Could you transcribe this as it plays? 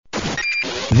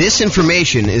This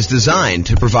information is designed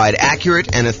to provide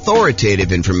accurate and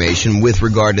authoritative information with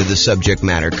regard to the subject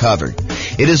matter covered.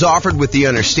 It is offered with the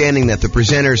understanding that the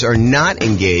presenters are not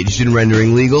engaged in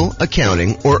rendering legal,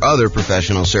 accounting, or other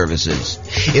professional services.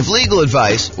 If legal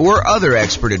advice or other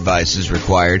expert advice is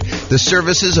required, the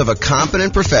services of a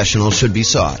competent professional should be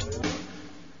sought.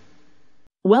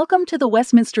 Welcome to the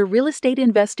Westminster Real Estate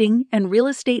Investing and Real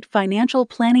Estate Financial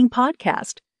Planning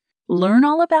Podcast. Learn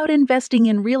all about investing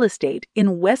in real estate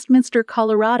in Westminster,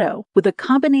 Colorado, with a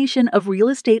combination of real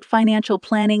estate financial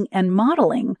planning and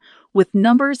modeling with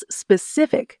numbers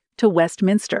specific to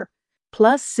Westminster,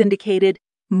 plus syndicated,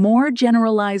 more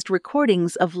generalized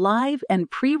recordings of live and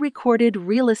pre-recorded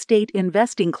real estate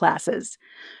investing classes,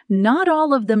 not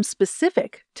all of them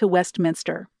specific to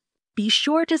Westminster. Be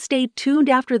sure to stay tuned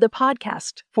after the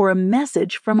podcast for a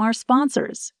message from our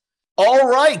sponsors. All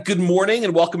right. Good morning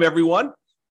and welcome, everyone.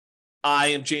 I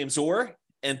am James Orr,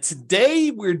 and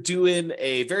today we're doing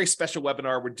a very special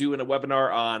webinar. We're doing a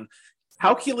webinar on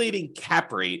calculating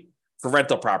cap rate for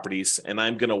rental properties, and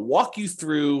I'm going to walk you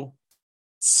through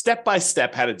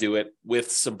step-by-step how to do it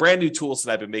with some brand new tools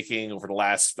that I've been making over the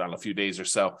last, few days or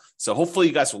so. So hopefully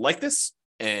you guys will like this,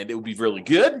 and it will be really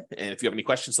good. And if you have any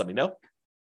questions, let me know.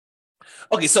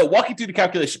 Okay, so walking through the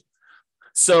calculation.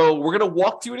 So we're going to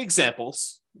walk through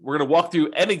examples. We're going to walk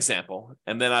through an example,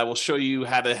 and then I will show you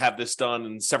how to have this done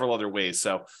in several other ways.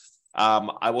 So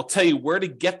I will tell you where to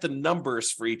get the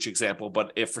numbers for each example,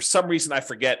 but if for some reason I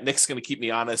forget, Nick's going to keep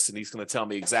me honest, and he's going to tell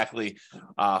me exactly,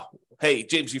 hey,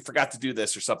 James, you forgot to do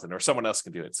this or something, or someone else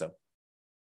can do it. So.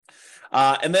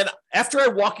 And then after I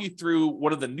walk you through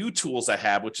one of the new tools I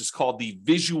have, which is called the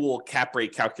Visual Cap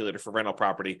Rate Calculator for rental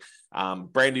property,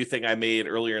 brand new thing I made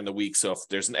earlier in the week. So if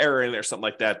there's an error in it or something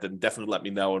like that, then definitely let me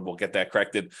know and we'll get that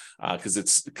corrected because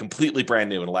it's completely brand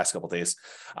new in the last couple of days.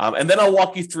 And then I'll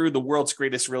walk you through the world's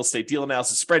greatest real estate deal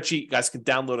analysis spreadsheet. You guys can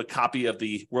download a copy of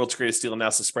the world's greatest deal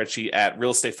analysis spreadsheet at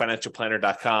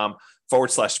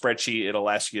realestatefinancialplanner.com/spreadsheet. It'll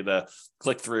ask you to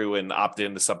click through and opt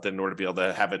into something in order to be able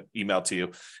to have it emailed to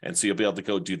you. And so you'll be able to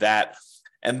go do that.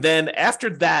 And then after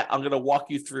that, I'm going to walk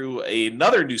you through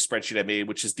another new spreadsheet I made,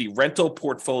 which is the rental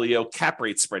portfolio cap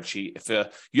rate spreadsheet. If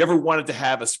you ever wanted to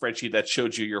have a spreadsheet that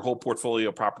showed you your whole portfolio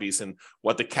of properties and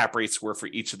what the cap rates were for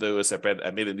each of those, I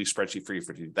made a new spreadsheet for you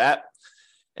to do that.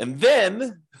 And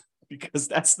then, because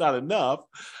that's not enough,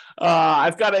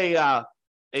 I've got a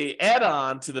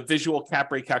add-on to the Visual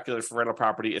Cap Rate Calculator for rental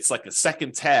property. It's like a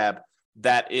second tab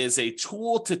that is a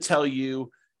tool to tell you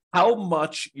how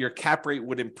much your cap rate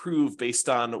would improve based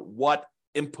on what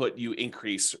input you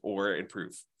increase or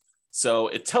improve. So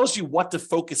it tells you what to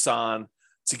focus on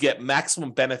to get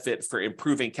maximum benefit for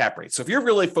improving cap rates. So if you're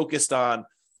really focused on,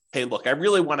 hey, look, I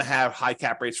really want to have high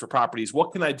cap rates for properties,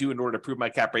 what can I do in order to improve my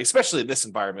cap rate, especially in this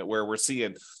environment where we're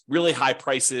seeing really high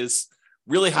prices,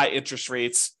 really high interest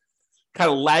rates, kind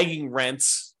of lagging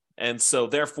rents. And so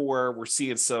therefore we're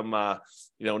seeing some,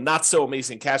 not so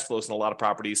amazing cash flows in a lot of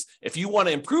properties. If you want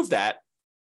to improve that,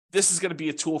 this is going to be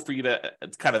a tool for you to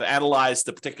kind of analyze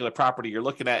the particular property you're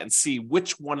looking at and see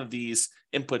which one of these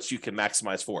inputs you can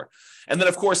maximize for. And then,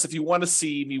 of course, if you want to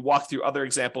see me walk through other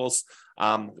examples,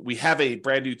 we have a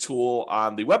brand new tool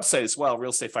on the website as well,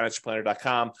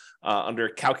 realestatefinancialplanner.com, under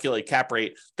Calculate Cap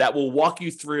Rate, that will walk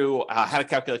you through how to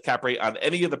calculate cap rate on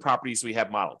any of the properties we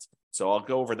have modeled. So I'll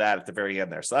go over that at the very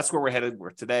end there. So that's where we're headed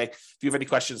today. If you have any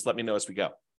questions, let me know as we go.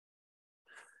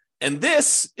 And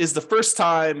this is the first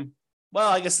time,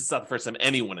 well, I guess it's not the first time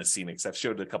anyone has seen it because I've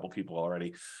showed it a couple people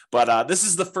already. But this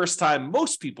is the first time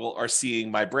most people are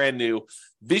seeing my brand new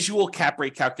Visual Cap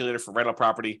Rate Calculator for rental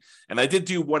property. And I did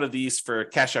do one of these for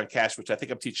cash on cash, which I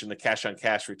think I'm teaching the cash on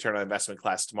cash return on investment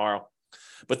class tomorrow.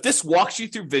 But this walks you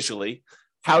through visually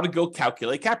how to go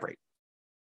calculate cap rate.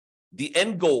 The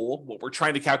end goal, what we're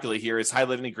trying to calculate here, is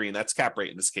highlighted in green. That's cap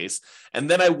rate in this case. And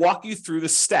then I walk you through the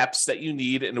steps that you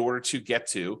need in order to get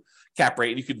to cap rate.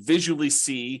 And you can visually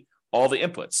see all the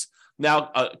inputs. Now,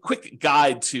 a quick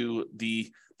guide to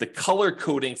the color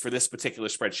coding for this particular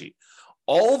spreadsheet.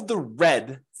 All of the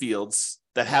red fields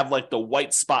that have like the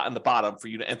white spot on the bottom for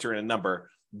you to enter in a number,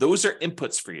 those are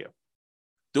inputs for you.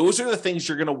 Those are the things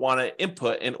you're going to want to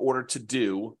input in order to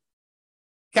do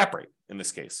cap rate in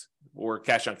this case, or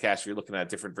cash on cash if you're looking at a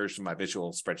different version of my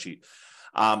visual spreadsheet.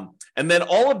 And then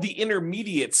all of the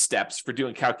intermediate steps for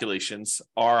doing calculations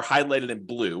are highlighted in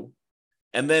blue.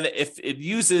 And then if it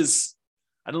uses,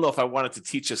 I don't know if I wanted to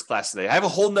teach this class today. I have a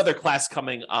whole nother class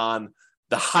coming on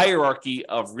the hierarchy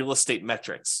of real estate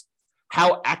metrics,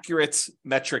 how accurate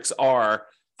metrics are,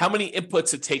 how many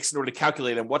inputs it takes in order to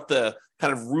calculate, and what the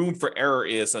kind of room for error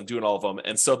is on doing all of them.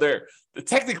 And so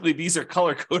technically these are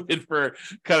color coded for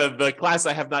kind of the class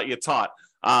I have not yet taught.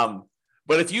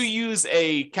 But if you use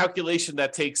a calculation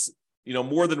that takes,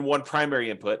 more than one primary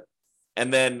input,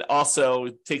 and then also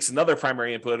takes another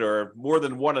primary input or more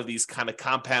than one of these kind of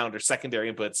compound or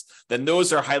secondary inputs, then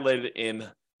those are highlighted in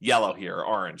yellow here, or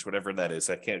orange, whatever that is.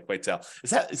 I can't quite tell.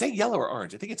 Is that yellow or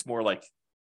orange? I think it's more like,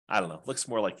 I don't know. It looks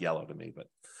more like yellow to me, but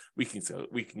we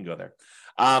can go there.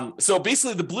 So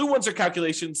basically the blue ones are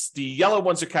calculations, the yellow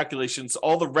ones are calculations,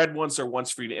 all the red ones are ones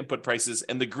for you to input prices,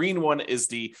 and the green one is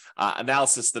the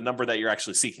analysis, the number that you're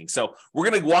actually seeking. So we're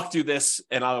going to walk through this,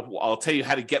 and I'll tell you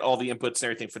how to get all the inputs and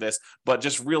everything for this, but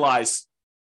just realize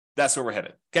that's where we're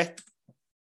headed, okay?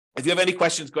 If you have any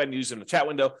questions, go ahead and use them in the chat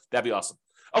window. That'd be awesome.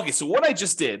 Okay, so what I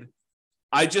just did,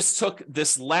 I just took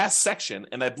this last section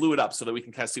and I blew it up so that we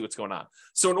can kind of see what's going on.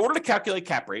 So in order to calculate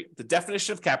cap rate, the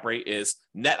definition of cap rate is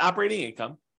net operating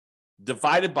income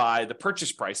divided by the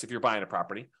purchase price if you're buying a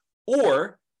property,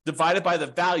 or divided by the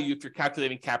value if you're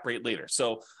calculating cap rate later.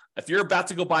 So if you're about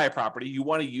to go buy a property, you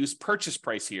want to use purchase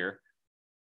price here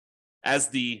as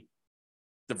the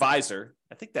divisor.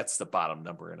 I think that's the bottom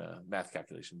number in a math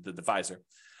calculation, the divisor.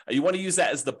 You want to use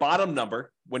that as the bottom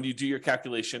number when you do your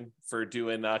calculation for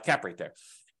doing cap rate there.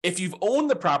 If you've owned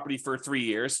the property for 3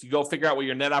 years, you go figure out what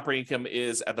your net operating income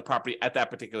is at the property at that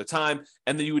particular time,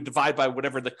 and then you would divide by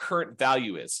whatever the current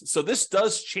value is. So this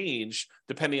does change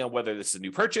depending on whether this is a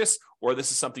new purchase or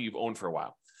this is something you've owned for a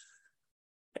while.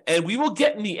 And we will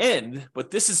get in the end,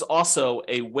 but this is also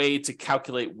a way to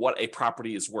calculate what a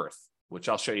property is worth, which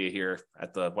I'll show you here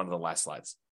at one of the last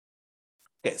slides.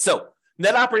 Okay, so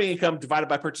net operating income divided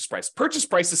by purchase price. Purchase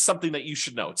price is something that you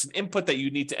should know. It's an input that you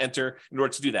need to enter in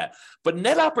order to do that. But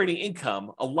net operating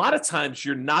income, a lot of times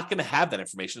you're not going to have that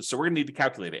information. So we're going to need to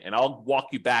calculate it. And I'll walk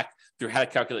you back through how to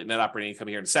calculate net operating income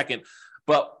here in a second.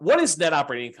 But what is net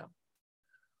operating income?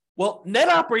 Well, net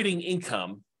operating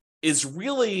income is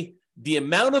really the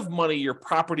amount of money your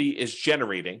property is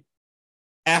generating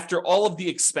after all of the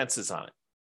expenses on it,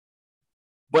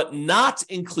 but not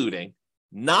including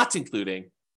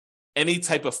any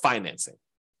type of financing.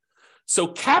 So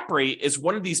cap rate is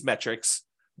one of these metrics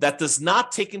that does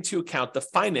not take into account the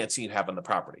financing you have on the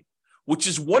property, which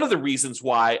is one of the reasons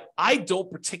why I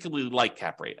don't particularly like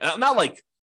cap rate. I'm not like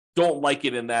don't like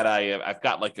it in that I've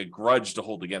got like a grudge to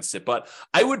hold against it, but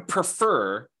I would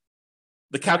prefer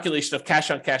the calculation of cash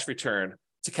on cash return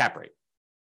to cap rate.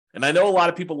 And I know a lot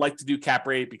of people like to do cap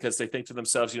rate because they think to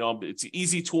themselves, it's an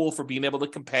easy tool for being able to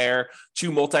compare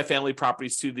two multifamily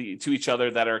properties to each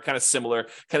other that are kind of similar,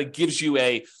 kind of gives you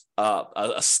a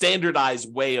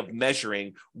standardized way of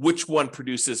measuring which one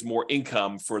produces more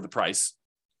income for the price,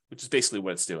 which is basically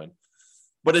what it's doing.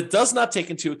 But it does not take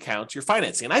into account your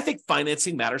financing. And I think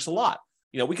financing matters a lot.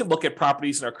 We can look at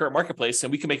properties in our current marketplace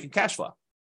and we can make them cash flow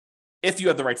if you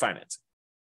have the right financing,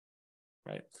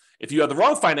 right? If you have the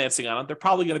wrong financing on them, they're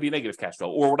probably going to be negative cash flow,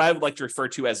 or what I would like to refer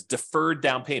to as deferred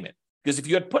down payment. Because if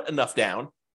you had put enough down,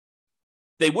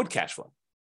 they would cash flow.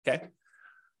 Okay.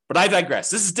 But I digress.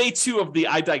 This is day 2 of the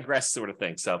I digress sort of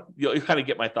thing. So you'll kind of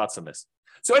get my thoughts on this.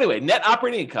 So anyway, net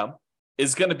operating income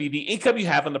is going to be the income you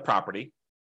have on the property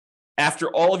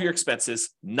after all of your expenses,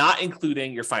 not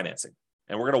including your financing.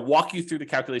 And we're going to walk you through the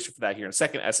calculation for that here in a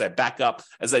second as I back up,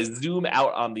 as I zoom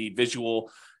out on the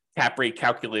visual cap rate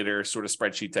calculator sort of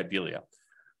spreadsheet type dealio.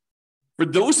 For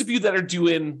those of you that are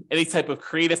doing any type of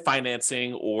creative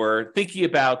financing or thinking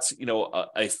about,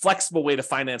 a flexible way to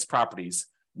finance properties,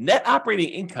 net operating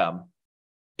income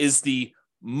is the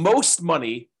most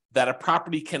money that a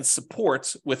property can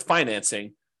support with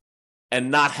financing and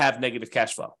not have negative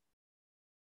cash flow.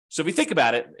 So if you think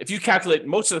about it, if you calculate,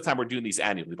 most of the time we're doing these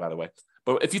annually, by the way,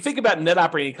 but if you think about net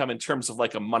operating income in terms of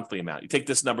like a monthly amount, you take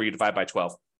this number, you divide by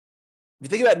 12. If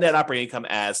you think about net operating income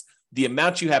as the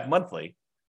amount you have monthly,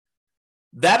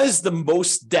 that is the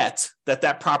most debt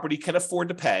that property can afford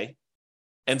to pay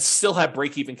and still have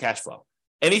break-even cash flow.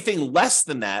 Anything less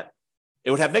than that, it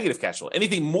would have negative cash flow.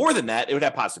 Anything more than that, it would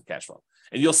have positive cash flow.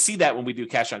 And you'll see that when we do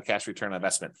cash on cash return on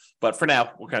investment. But for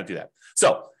now, we'll kind of do that.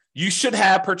 So you should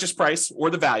have purchase price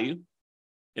or the value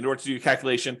in order to do your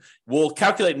calculation. We'll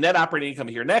calculate net operating income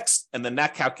here next, and then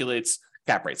that calculates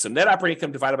cap rate. So net operating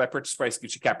income divided by purchase price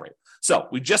gives you cap rate. So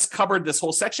we just covered this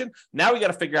whole section. Now we got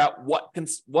to figure out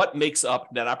what makes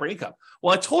up net operating income.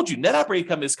 Well, I told you net operating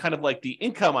income is kind of like the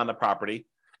income on the property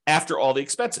after all the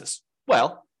expenses.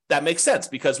 Well, that makes sense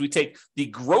because we take the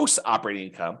gross operating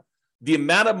income, the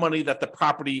amount of money that the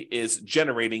property is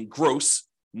generating gross,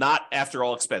 not after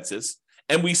all expenses,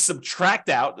 and we subtract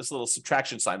out this little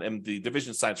subtraction sign, and the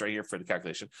division sign's right here for the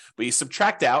calculation, but you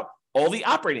subtract out all the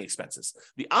operating expenses.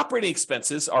 The operating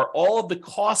expenses are all of the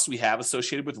costs we have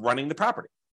associated with running the property,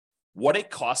 what it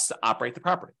costs to operate the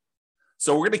property.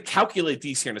 So we're going to calculate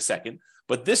these here in a second,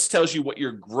 but this tells you what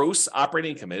your gross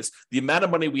operating income is, the amount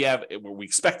of money we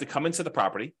expect to come into the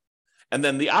property, and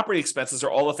then the operating expenses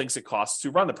are all the things it costs to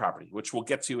run the property, which we'll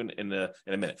get to in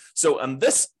a minute. So on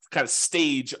this kind of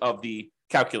stage of the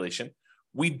calculation,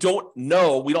 we don't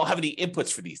have any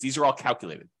inputs for these. These are all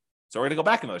calculated. So we're going to go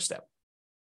back another step.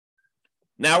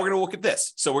 Now we're going to look at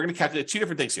this. So we're going to calculate two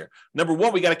different things here. Number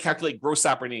one, we got to calculate gross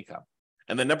operating income.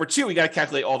 And then number two, we got to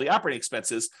calculate all the operating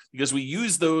expenses because we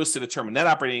use those to determine net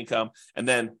operating income. And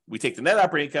then we take the net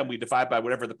operating income, we divide by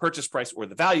whatever the purchase price or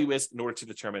the value is in order to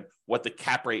determine what the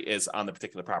cap rate is on the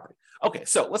particular property. Okay,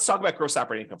 so let's talk about gross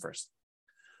operating income first.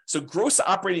 So gross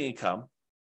operating income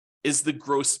is the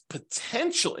gross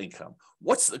potential income.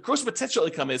 What's the gross potential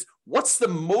income is what's the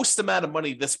most amount of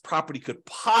money this property could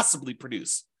possibly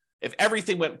produce if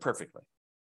everything went perfectly.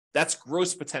 That's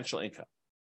gross potential income.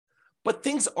 But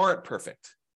things aren't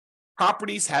perfect.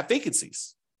 Properties have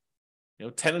vacancies.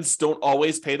 Tenants don't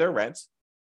always pay their rent,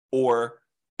 or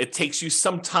it takes you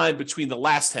some time between the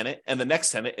last tenant and the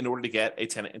next tenant in order to get a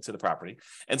tenant into the property.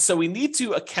 And so we need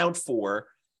to account for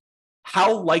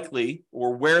how likely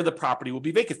or where the property will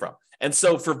be vacant from. And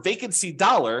so for vacancy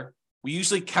dollar, we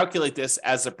usually calculate this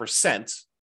as a percent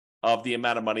of the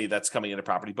amount of money that's coming into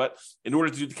property. But in order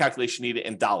to do the calculation, you need it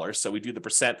in dollars. So we do the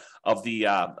percent of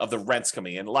the rents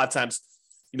coming in. A lot of times,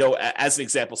 as an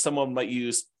example, someone might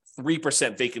use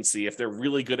 3% vacancy. If they're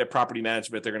really good at property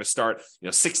management, they're going to start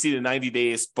 60 to 90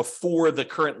 days before the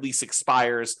current lease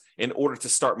expires in order to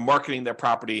start marketing their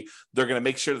property. They're going to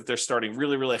make sure that they're starting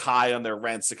really, really high on their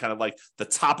rents to kind of like the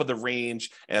top of the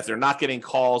range. And if they're not getting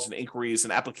calls and inquiries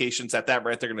and applications at that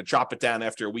rent, they're going to drop it down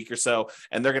after a week or so.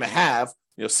 And they're going to have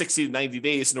 60 to 90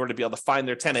 days in order to be able to find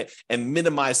their tenant and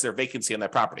minimize their vacancy on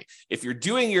that property. If you're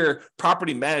doing your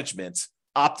property management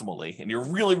optimally and you're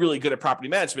really, really good at property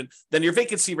management, then your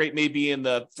vacancy rate may be in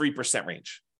the 3%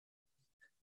 range.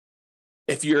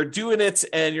 If you're doing it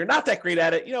and you're not that great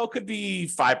at it, it could be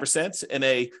 5%. In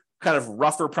a kind of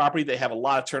rougher property, they have a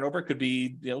lot of turnover. It could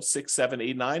be 6, 7,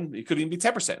 8, 9. It could even be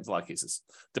 10% in a lot of cases.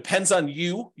 Depends on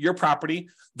your property,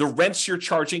 the rents you're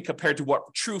charging compared to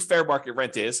what true fair market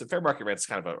rent is. And fair market rent is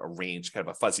kind of a range, kind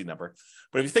of a fuzzy number.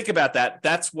 But if you think about that,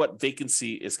 that's what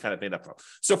vacancy is kind of made up from.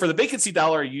 So for the vacancy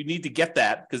dollar, you need to get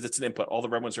that because it's an input. All the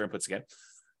red ones are inputs again.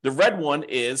 The red one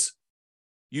is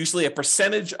usually a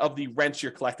percentage of the rent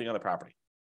you're collecting on the property.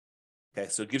 Okay,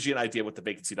 so it gives you an idea what the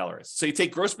vacancy dollar is. So you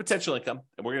take gross potential income,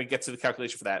 and we're going to get to the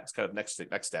calculation for that. It's kind of next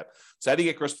step. So how do you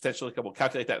get gross potential income? We'll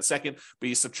calculate that in a second, but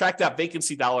you subtract out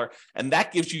vacancy dollar, and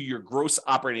that gives you your gross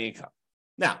operating income.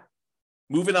 Now,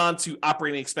 moving on to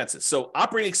operating expenses. So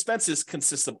operating expenses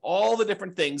consist of all the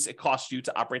different things it costs you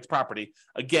to operate the property.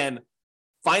 Again,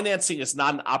 financing is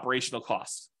not an operational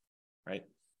cost, right?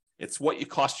 It's what it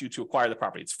costs you to acquire the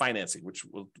property. It's financing, which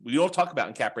we don't talk about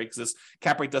in cap rate because this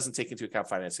cap rate doesn't take into account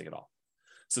financing at all.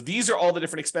 So these are all the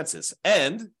different expenses,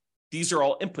 and these are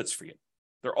all inputs for you.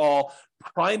 They're all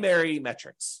primary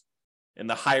metrics in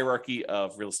the hierarchy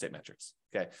of real estate metrics.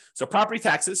 Okay, so property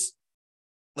taxes.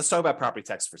 Let's talk about property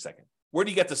taxes for a second. Where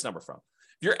do you get this number from?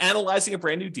 If you're analyzing a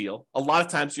brand new deal, a lot of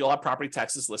times you'll have property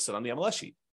taxes listed on the MLS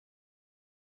sheet.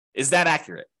 Is that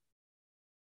accurate?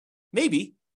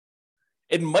 Maybe.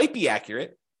 It might be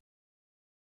accurate.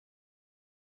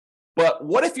 But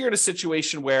what if you're in a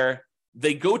situation where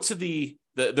they go to the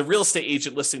real estate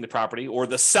agent listing the property, or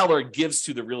the seller gives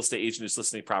to the real estate agent who's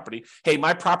listing the property, hey,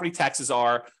 my property taxes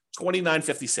are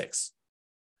 $29.56.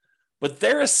 But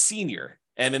they're a senior,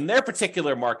 and in their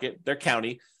particular market, their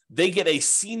county, they get a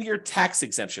senior tax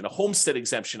exemption, a homestead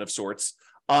exemption of sorts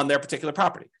on their particular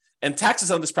property. And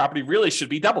taxes on this property really should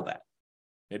be double that.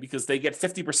 Maybe because they get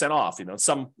 50% off. In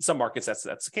some markets, that's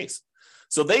the case.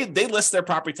 So they list their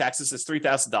property taxes as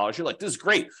 $3,000. You're like, this is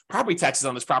great. Property taxes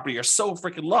on this property are so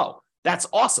freaking low. That's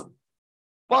awesome.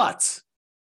 But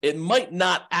it might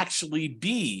not actually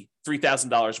be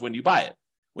 $3,000 when you buy it.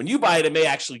 When you buy it, it may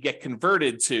actually get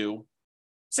converted to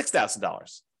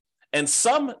 $6,000. And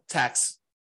some tax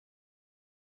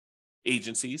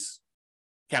agencies,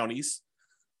 counties,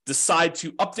 decide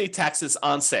to update taxes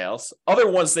on sales. Other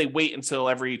ones, they wait until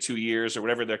every 2 years or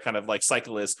whatever their kind of like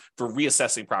cycle is for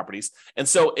reassessing properties. And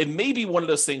so it may be one of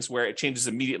those things where it changes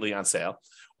immediately on sale,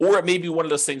 or it may be one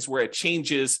of those things where it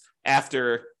changes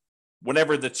after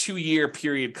whenever the 2-year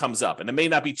period comes up. And it may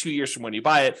not be 2 years from when you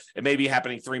buy it. It may be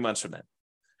happening 3 months from then.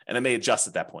 And it may adjust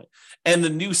at that point. And the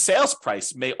new sales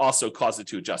price may also cause it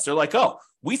to adjust. They're like, oh,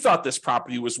 we thought this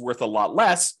property was worth a lot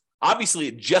less. Obviously,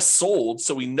 it just sold,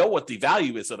 so we know what the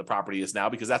value is of the property is now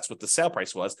because that's what the sale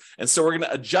price was. And so we're going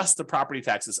to adjust the property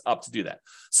taxes up to do that.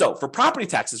 So for property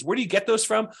taxes, where do you get those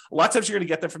from? A lot of times you're going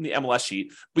to get them from the MLS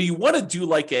sheet, but you want to do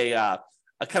like a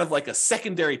a kind of like a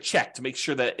secondary check to make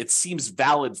sure that it seems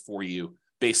valid for you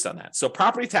based on that. So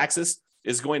property taxes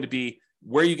is going to be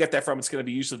where you get that from. It's going to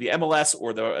be usually the MLS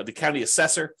or the county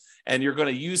assessor, and you're going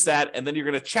to use that, and then you're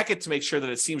going to check it to make sure that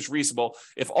it seems reasonable.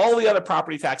 If all the other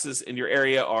property taxes in your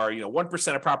area are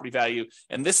 1% of property value,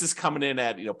 and this is coming in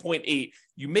at 0.8,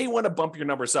 you may want to bump your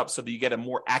numbers up so that you get a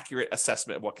more accurate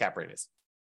assessment of what cap rate is.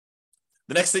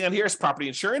 The next thing on here is property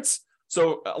insurance.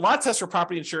 So a lot of tests for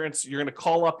property insurance, you're going to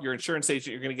call up your insurance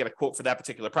agent, you're going to get a quote for that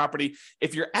particular property.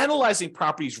 If you're analyzing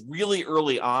properties really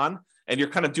early on and you're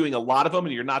kind of doing a lot of them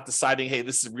and you're not deciding, hey,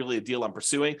 this is really a deal I'm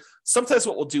pursuing, sometimes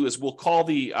what we'll do is we'll call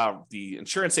the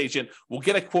insurance agent, we'll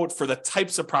get a quote for the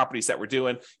types of properties that we're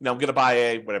doing. I'm going to buy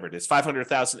a, whatever it is,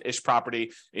 500,000-ish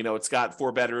property, it's got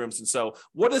 4 bedrooms. And so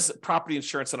what is property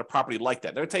insurance on a property like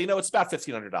that? They'll tell you, it's about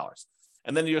 $1,500.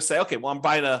 And then you'll say, okay, well,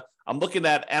 I'm looking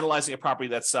at analyzing a property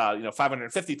that's,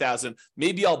 550,000.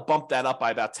 Maybe I'll bump that up by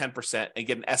about 10% and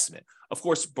get an estimate. Of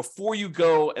course, before you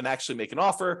go and actually make an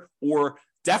offer, or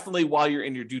definitely while you're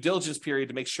in your due diligence period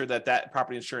to make sure that that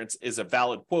property insurance is a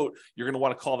valid quote, you're going to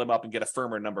want to call them up and get a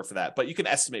firmer number for that. But you can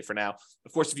estimate for now.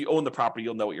 Of course, if you own the property,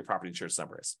 you'll know what your property insurance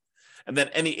number is. And then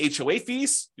any HOA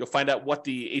fees, you'll find out what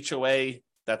the HOA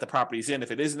that the property is in, if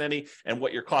it isn't any, and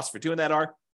what your costs for doing that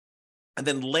are. And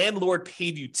then landlord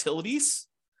paid utilities.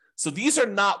 So these are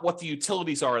not what the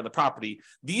utilities are in the property.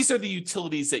 These are the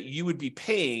utilities that you would be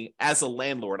paying as a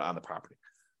landlord on the property.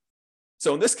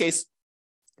 So in this case,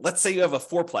 let's say you have a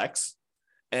fourplex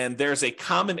and there's a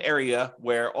common area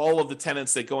where all of the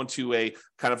tenants, they go into a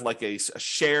kind of like a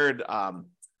shared,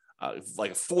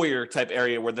 like a foyer type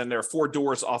area where then there are 4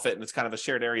 doors off it and it's kind of a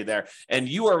shared area there. And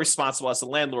you are responsible as a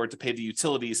landlord to pay the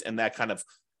utilities in that kind of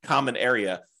common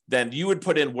area. Then you would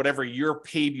put in whatever your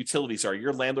paid utilities are,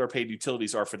 your landlord paid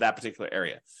utilities are for that particular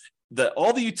area.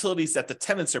 All the utilities that the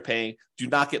tenants are paying do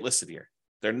not get listed here.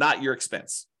 They're not your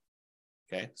expense.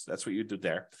 Okay, so that's what you do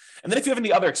there. And then if you have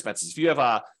any other expenses, if you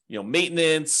have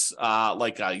maintenance,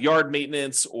 like yard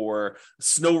maintenance or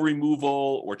snow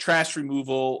removal or trash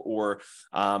removal, or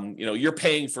you're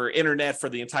paying for internet for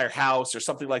the entire house or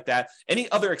something like that, any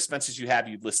other expenses you have,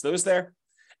 you'd list those there.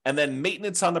 And then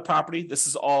maintenance on the property. This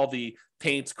is all the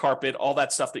paint, carpet, all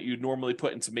that stuff that you'd normally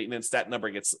put into maintenance. That number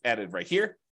gets added right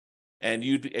here. And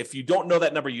if you don't know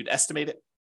that number, you'd estimate it.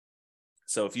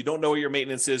 So if you don't know what your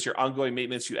maintenance is, your ongoing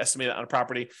maintenance, you estimate it on a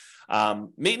property.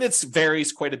 Maintenance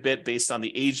varies quite a bit based on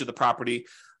the age of the property,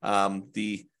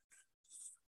 the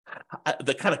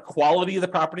kind of quality of the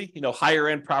property. Higher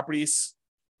end properties.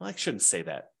 Well, I shouldn't say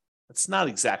that. It's not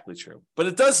exactly true, but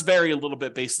it does vary a little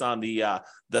bit based on the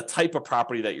type of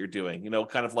property that you're doing.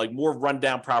 Kind of like more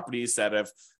rundown properties that have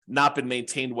not been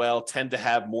maintained well tend to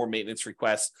have more maintenance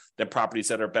requests than properties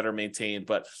that are better maintained.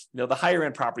 But the higher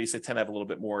end properties, they tend to have a little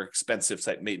bit more expensive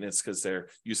type maintenance because they're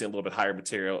using a little bit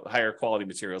higher quality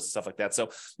materials and stuff like that. So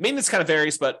maintenance kind of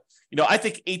varies, but I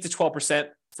think 8 to 12%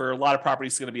 for a lot of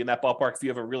properties is going to be in that ballpark. If you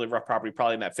have a really rough property,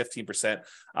 probably in that 15%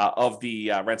 of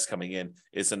the rents coming in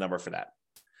is the number for that.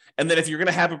 And then if you're going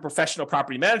to have a professional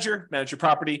property manager manage your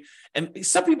property, and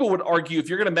some people would argue if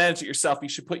you're going to manage it yourself, you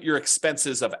should put your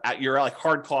expenses of your like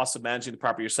hard costs of managing the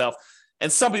property yourself.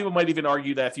 And some people might even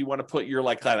argue that if you want to put your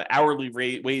like kind of hourly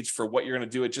wage for what you're going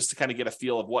to do it, just to kind of get a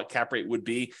feel of what cap rate would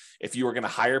be if you were going to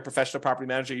hire a professional property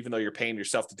manager, even though you're paying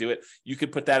yourself to do it, you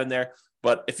could put that in there.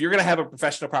 But if you're going to have a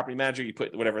professional property manager, you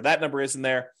put whatever that number is in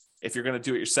there. If you're going to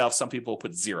do it yourself, some people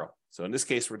put 0. So in this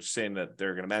case, we're just saying that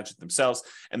they're going to manage it themselves.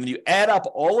 And then you add up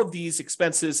all of these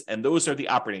expenses, and those are the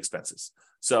operating expenses.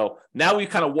 So now we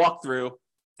kind of walk through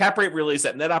cap rate really is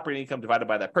that net operating income divided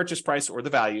by that purchase price or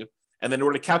the value. And then in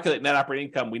order to calculate net operating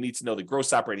income, we need to know the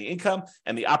gross operating income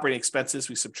and the operating expenses.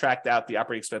 We subtract out the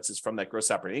operating expenses from that gross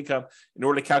operating income. In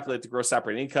order to calculate the gross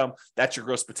operating income, that's your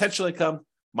gross potential income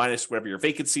minus whatever your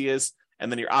vacancy is.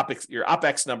 And then your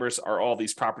OPEX numbers are all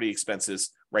these property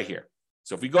expenses right here.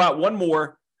 So if we go out one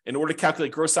more, in order to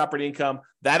calculate gross operating income,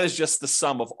 that is just the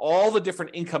sum of all the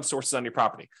different income sources on your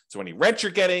property. So any rent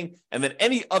you're getting, and then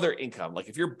any other income, like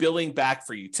if you're billing back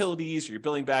for utilities, or you're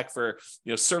billing back for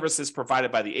services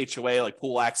provided by the HOA, like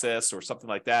pool access or something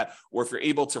like that, or if you're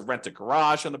able to rent a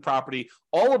garage on the property,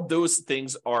 all of those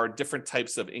things are different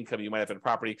types of income you might have in a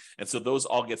property. And so those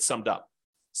all get summed up.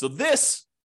 So this,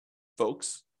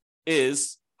 folks,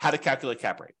 is how to calculate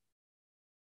cap rate.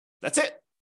 That's it.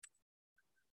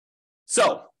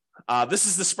 So this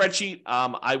is the spreadsheet.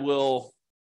 I will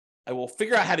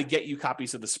figure out how to get you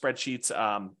copies of the spreadsheets.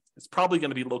 It's probably going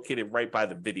to be located right by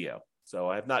the video. So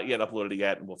I have not yet uploaded it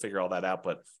yet, and we'll figure all that out,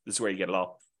 but this is where you get it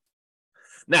all.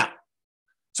 Now,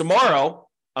 tomorrow,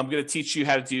 I'm going to teach you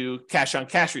how to do cash on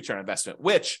cash return on investment,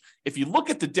 which if you look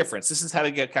at the difference, this is how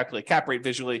to calculate cap rate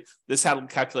visually. This is how to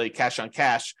calculate cash on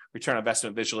cash return on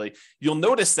investment visually. You'll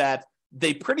notice that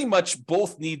they pretty much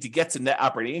both need to get to net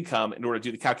operating income in order to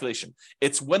do the calculation.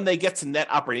 It's when they get to net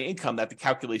operating income that the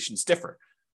calculations differ.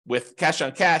 With cash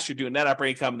on cash, you're doing net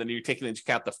operating income, and then you're taking into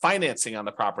account the financing on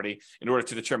the property in order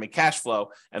to determine cash flow,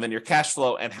 and then your cash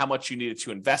flow and how much you needed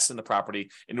to invest in the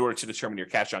property in order to determine your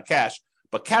cash on cash.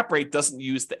 But cap rate doesn't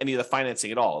use any of the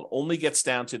financing at all. It only gets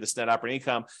down to this net operating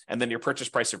income and then your purchase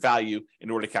price or value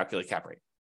in order to calculate cap rate.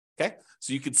 Okay,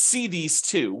 so you can see these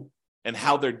two and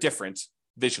how they're different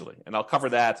visually. And I'll cover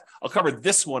that. I'll cover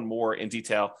this one more in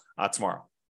detail tomorrow.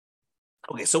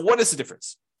 Okay, so what is the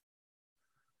difference?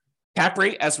 Cap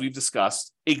rate, as we've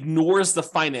discussed, ignores the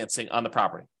financing on the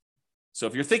property. So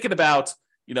if you're thinking about,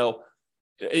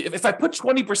 if I put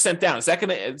 20% down, is that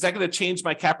going to change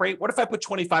my cap rate? What if I put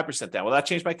 25% down? Will that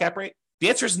change my cap rate? The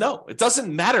answer is no. It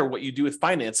doesn't matter what you do with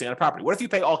financing on a property. What if you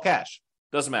pay all cash?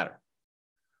 Doesn't matter.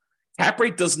 Cap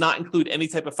rate does not include any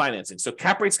type of financing. So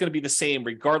cap rate's going to be the same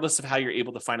regardless of how you're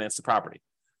able to finance the property.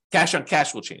 Cash on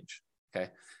cash will change.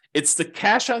 Okay. It's the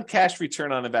cash on cash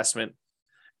return on investment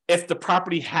if the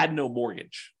property had no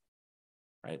mortgage,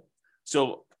 right?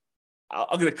 So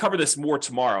I'm going to cover this more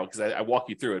tomorrow because I walk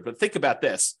you through it. But think about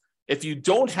this. If you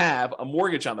don't have a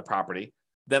mortgage on the property,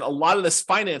 then a lot of this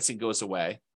financing goes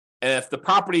away. And if the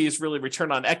property is really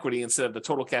return on equity instead of the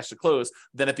total cash to close,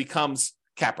 then it becomes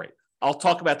cap rate. I'll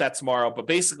talk about that tomorrow. But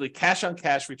basically, cash on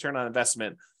cash return on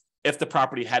investment if the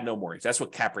property had no mortgage. That's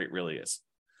what cap rate really is.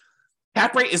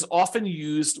 Cap rate is often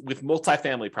used with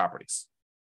multifamily properties.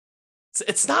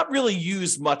 It's not really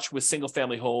used much with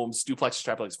single-family homes, duplexes,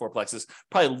 triplexes, fourplexes.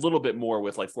 Probably a little bit more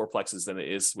with like fourplexes than it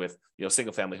is with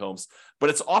single-family homes. But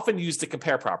it's often used to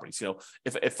compare properties.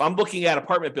 If I'm looking at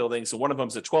apartment buildings and one of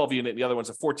them's a 12-unit, and the other one's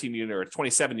a 14-unit or a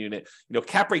 27-unit,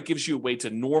 cap rate gives you a way to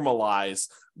normalize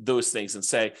those things and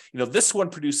say, this one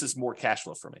produces more cash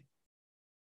flow for me.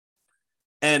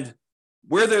 And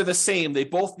where they're the same, they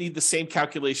both need the same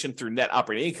calculation through net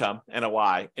operating income,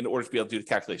 NOI, in order to be able to do the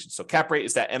calculation. So cap rate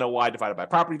is that NOI divided by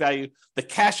property value. The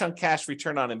cash on cash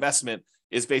return on investment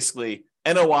is basically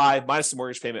NOI minus the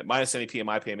mortgage payment, minus any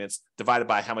PMI payments, divided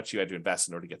by how much you had to invest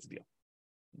in order to get the deal.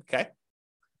 Okay?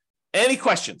 Any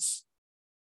questions?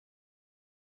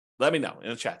 Let me know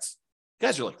in the chats. You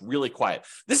guys are like really quiet.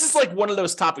 This is like one of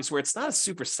those topics where it's not a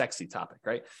super sexy topic,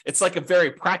 right? It's like a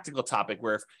very practical topic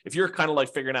where if you're kind of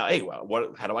like figuring out, hey,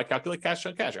 well, how do I calculate cash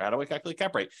on cash or how do I calculate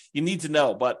cap rate? You need to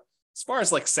know. But as far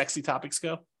as like sexy topics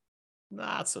go,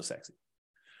 not so sexy.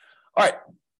 All right.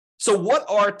 So what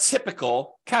are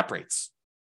typical cap rates?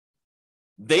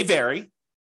 They vary.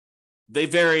 They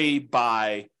vary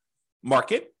by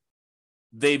market.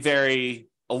 They vary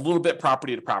a little bit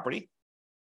property to property,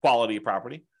 quality of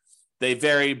property. They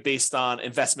vary based on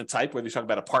investment type, whether you're talking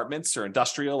about apartments or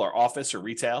industrial or office or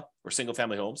retail or single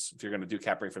family homes, if you're going to do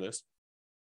cap rate for this.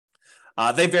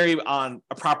 They vary on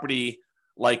a property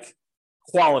like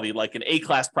quality, like an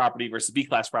A-class property versus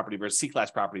B-class property versus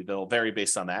C-class property. They'll vary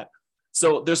based on that.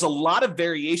 So there's a lot of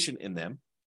variation in them.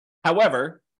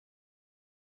 However,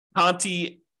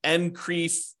 Conti,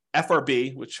 NCREIF,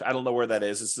 FRB, which I don't know where that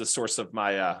is. It's the source of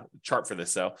my chart for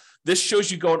this. So this shows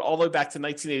you going all the way back to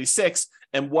 1986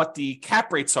 and what the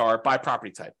cap rates are by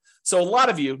property type. So a lot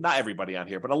of you, not everybody on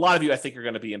here, but a lot of you, I think, are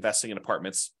going to be investing in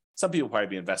apartments. Some people probably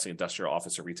be investing in industrial,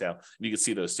 office, or retail. And you can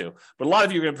see those too. But a lot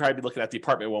of you are going to probably be looking at the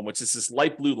apartment one, which is this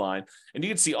light blue line. And you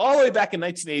can see all the way back in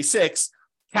 1986,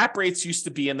 cap rates used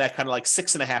to be in that kind of like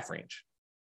 6.5 range.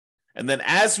 And then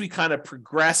as we kind of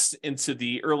progressed into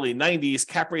the early 90s,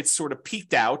 cap rates sort of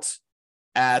peaked out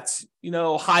at,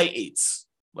 high 8s,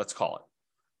 let's call it.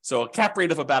 So a cap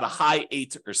rate of about a high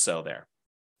 8 or so there.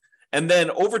 And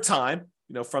then over time,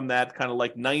 from that kind of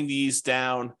like 90s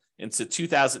down into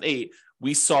 2008,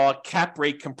 we saw cap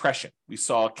rate compression. We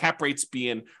saw cap rates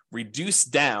being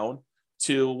reduced down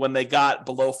to when they got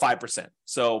below 5%.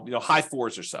 So, high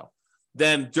 4s or so.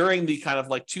 Then during the kind of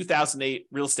like 2008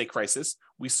 real estate crisis,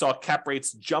 we saw cap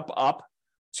rates jump up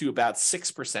to about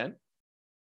 6%.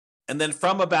 And then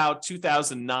from about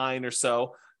 2009 or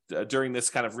so, during this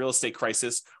kind of real estate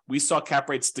crisis, we saw cap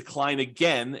rates decline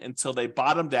again until they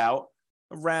bottomed out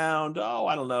around,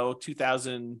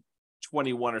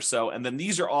 2021 or so. And then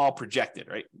these are all projected,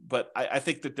 right? But I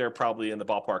think that they're probably in the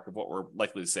ballpark of what we're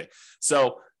likely to see.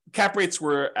 So cap rates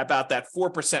were about that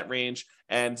 4% range.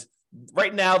 And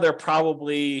right now, they're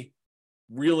probably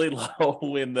really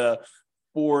low in the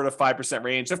 4 to 5%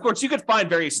 range. Of course, you could find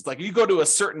variations. Like you go to a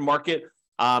certain market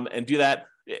and do that.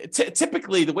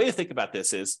 Typically, the way to think about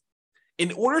this is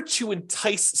in order to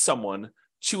entice someone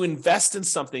to invest in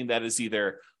something that is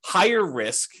either higher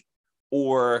risk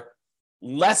or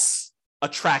less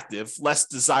attractive, less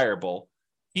desirable,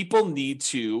 people need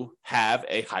to have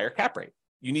a higher cap rate.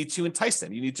 You need to entice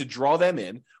them. You need to draw them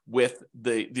in with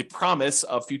the promise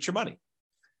of future money.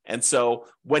 And so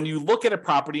when you look at a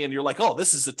property and you're like, oh,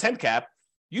 this is a 10 cap,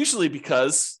 usually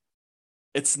because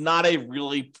it's not a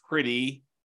really pretty,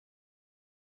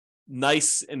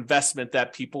 nice investment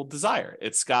that people desire.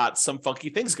 It's got some funky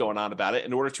things going on about it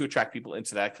in order to attract people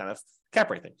into that kind of cap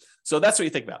rate thing. So that's what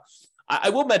you think about. I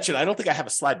will mention, I don't think I have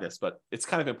a slide this, but it's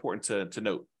kind of important to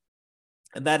note.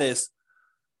 And that is,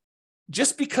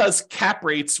 just because cap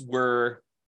rates were,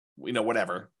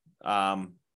 whatever, 5%,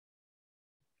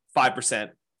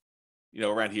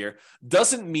 around here,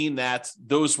 doesn't mean that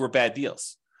those were bad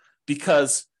deals.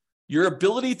 Because your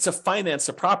ability to finance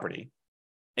a property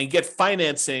and get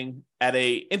financing at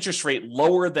a interest rate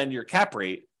lower than your cap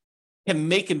rate can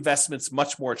make investments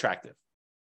much more attractive.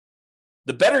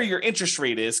 The better your interest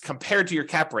rate is compared to your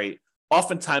cap rate,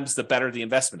 oftentimes the better the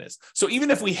investment is. So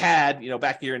even if we had,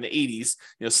 back here in the 80s,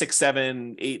 6,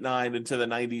 7, 8, 9 into the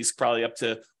 90s, probably up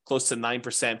to close to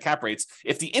 9% cap rates,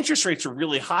 if the interest rates are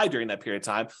really high during that period of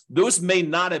time, those may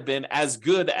not have been as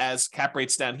good as cap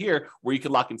rates down here where you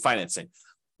could lock in financing.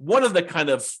 One of the kind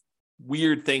of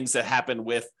weird things that happen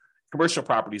with commercial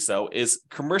properties, though, is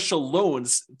commercial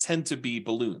loans tend to be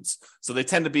balloons. So they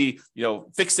tend to be,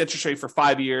 fixed interest rate for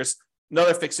 5 years,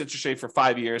 another fixed interest rate for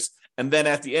 5 years. And then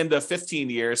at the end of 15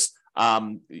 years,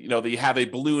 they have a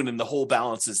balloon and the whole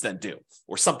balance is then due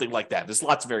or something like that. There's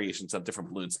lots of variations on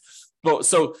different balloons.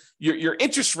 So your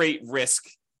interest rate risk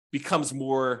becomes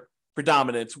more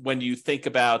predominant when you think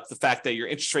about the fact that your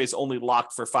interest rate is only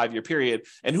locked for a 5-year period.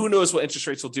 And who knows what interest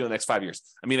rates will do in the next 5 years.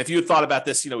 I mean, if you had thought about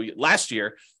this, last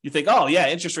year, you think, oh yeah,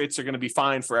 interest rates are going to be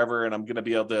fine forever. And I'm going to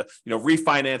be able to,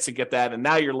 refinance and get that. And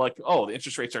now you're like, oh, the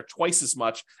interest rates are twice as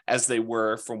much as they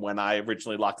were from when I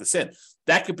originally locked this in.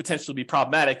 That could potentially be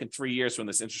problematic in 3 years when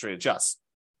this interest rate adjusts.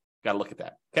 Got to look at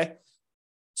that. Okay.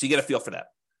 So you get a feel for that.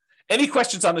 Any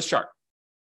questions on this chart?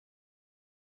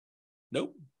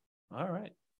 Nope. All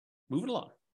right. Moving along.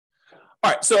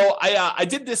 All right, so I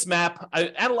did this map. I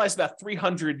analyzed about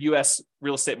 300 U.S.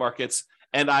 real estate markets,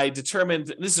 and I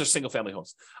determined, this is single-family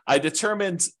homes. I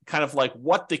determined kind of like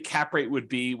what the cap rate would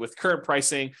be with current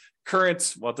pricing, it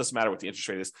doesn't matter what the interest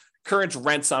rate is, current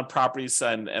rents on properties,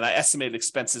 and I estimated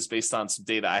expenses based on some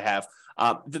data I have.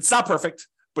 It's not perfect,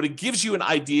 but it gives you an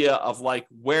idea of like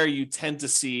where you tend to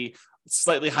see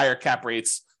slightly higher cap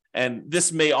rates. And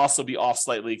this may also be off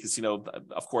slightly because,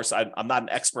 of course, I'm not an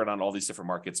expert on all these different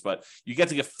markets, but you get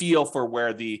to get a feel for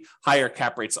where the higher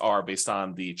cap rates are based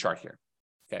on the chart here.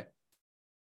 Okay.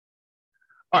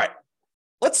 All right.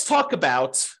 Let's talk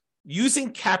about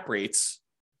using cap rates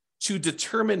to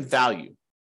determine value.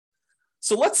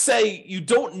 So let's say you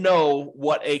don't know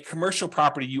what a commercial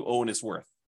property you own is worth.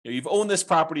 You've owned this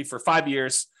property for 5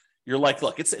 years. You're like,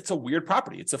 look, it's a weird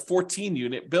property. It's a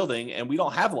 14-unit building, and we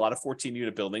don't have a lot of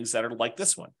 14-unit buildings that are like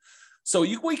this one. So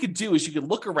what you could do is you could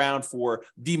look around for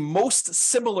the most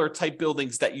similar type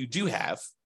buildings that you do have.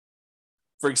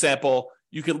 For example,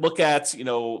 you could look at, a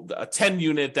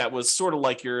 10-unit that was sort of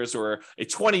like yours or a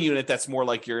 20-unit that's more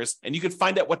like yours, and you could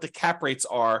find out what the cap rates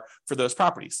are for those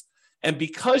properties. And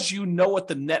because you know what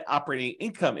the net operating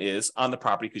income is on the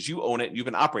property, because you own it, and you've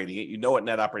been operating it, you know what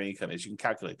net operating income is, you can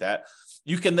calculate that.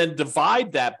 You can then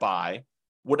divide that by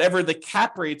whatever the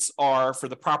cap rates are for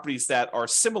the properties that are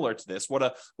similar to this, what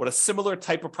a similar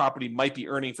type of property might be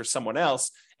earning for someone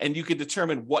else, and you can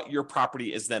determine what your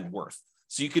property is then worth.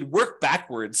 So you could work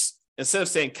backwards. Instead of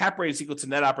saying cap rate is equal to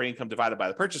net operating income divided by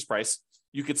the purchase price,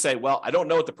 you could say, well, I don't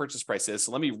know what the purchase price is,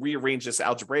 so let me rearrange this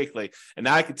algebraically. And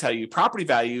now I can tell you property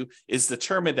value is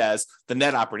determined as the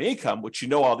net operating income, which you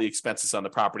know all the expenses on the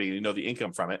property, and you know the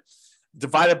income from it,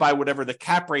 divided by whatever the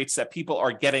cap rates that people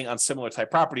are getting on similar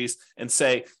type properties, and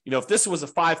say, if this was a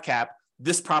 5 cap,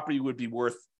 this property would be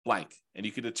worth blank. And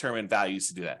you can determine values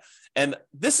to do that. And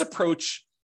this approach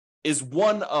is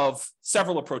one of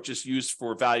several approaches used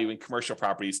for valuing commercial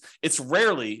properties. It's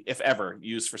rarely, if ever,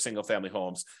 used for single family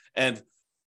homes. And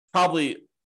probably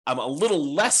I'm a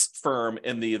little less firm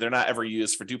in they're not ever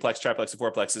used for duplex, triplex, and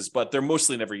fourplexes, but they're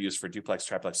mostly never used for duplex,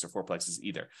 triplex, or fourplexes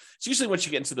either. It's usually once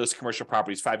you get into those commercial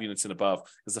properties, 5 units and above,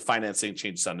 because the financing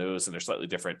changes on those and they're slightly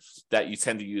different, that you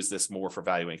tend to use this more for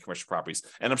valuing commercial properties.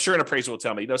 And I'm sure an appraiser will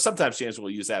tell me, sometimes James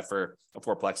will use that for a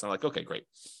fourplex. And I'm like, okay, great.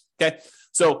 Okay.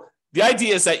 So the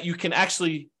idea is that you can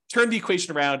actually turn the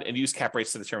equation around and use cap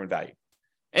rates to determine value.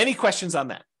 Any questions on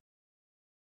that?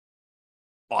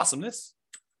 Awesomeness.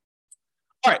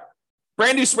 All right,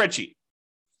 brand new spreadsheet.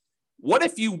 What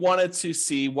if you wanted to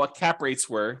see what cap rates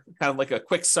were, kind of like a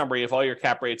quick summary of all your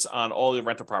cap rates on all the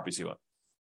rental properties you own?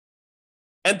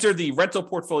 Enter the rental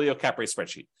portfolio cap rate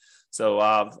spreadsheet. So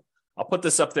I'll put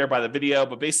this up there by the video,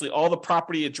 but basically all the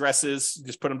property addresses,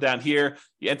 just put them down here.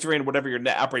 You enter in whatever your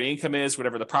net operating income is,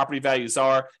 whatever the property values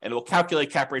are, and it will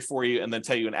calculate cap rate for you and then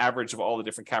tell you an average of all the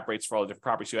different cap rates for all the different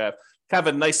properties you have. Kind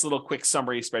of a nice little quick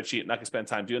summary spreadsheet. I'm not going to spend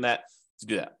time doing that to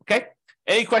do that. Okay.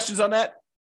 Any questions on that?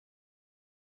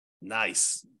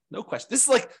 Nice. No question. This is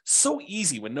like so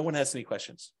easy when no one has any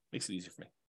questions. Makes it easy for me.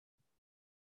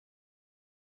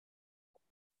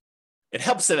 It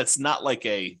helps that it's not like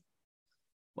a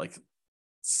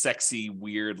sexy,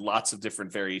 weird, lots of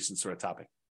different variations sort of topic.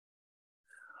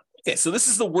 Okay, so this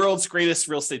is the world's greatest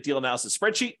real estate deal analysis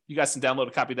spreadsheet. You guys can download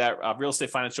a copy of that,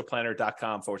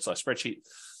 realestatefinancialplanner.com/spreadsheet.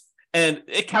 And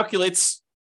it calculates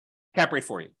cap rate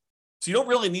for you. So you don't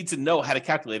really need to know how to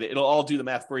calculate it. It'll all do the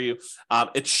math for you.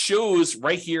 It shows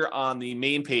right here on the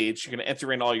main page. You're going to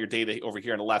enter in all your data over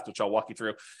here on the left, which I'll walk you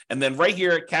through. And then right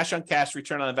here, cash on cash,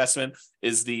 return on investment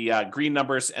is the green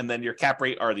numbers. And then your cap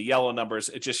rate are the yellow numbers.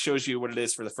 It just shows you what it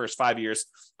is for the first 5 years.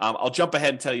 I'll jump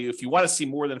ahead and tell you, if you want to see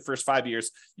more than the first 5 years,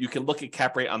 you can look at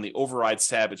cap rate on the overrides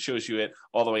tab. It shows you it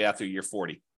all the way out through year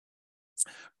 40.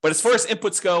 But as far as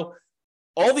inputs go,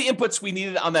 all the inputs we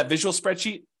needed on that visual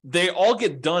spreadsheet, they all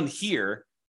get done here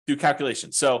through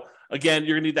calculation. So again,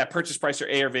 you're gonna need that purchase price or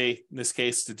ARV in this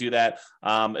case to do that.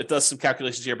 It does some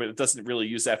calculations here, but it doesn't really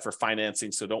use that for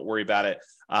financing. So don't worry about it.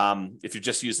 If you're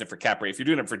just using it for cap rate, if you're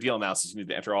doing it for deal analysis, you need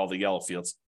to enter all the yellow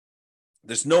fields.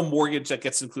 There's no mortgage that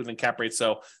gets included in cap rate,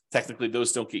 so technically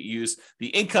those don't get used. The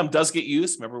income does get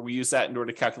used. Remember, we use that in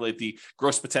order to calculate the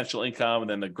gross potential income and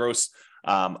then the gross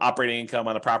operating income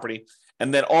on the property.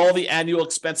 And then all the annual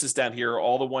expenses down here are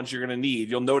all the ones you're going to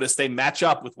need. You'll notice they match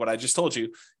up with what I just told you.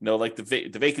 You know, like the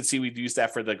vacancy, we'd use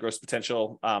that for the gross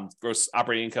potential, gross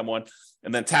operating income one.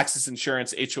 And then taxes,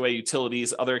 insurance, HOA,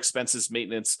 utilities, other expenses,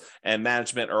 maintenance, and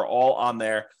management are all on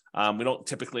there. We don't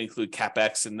typically include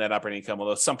CapEx and net operating income,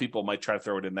 although some people might try to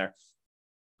throw it in there.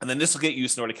 And then this will get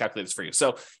used in order to calculate this for you.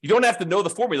 So you don't have to know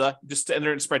the formula, just enter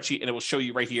it in a spreadsheet and it will show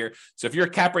you right here. So if you're a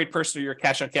cap rate person or you're a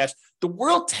cash on cash, the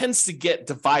world tends to get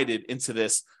divided into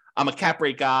this. I'm a cap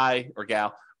rate guy or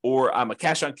gal, or I'm a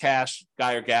cash on cash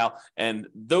guy or gal. And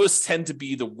those tend to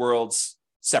be the world's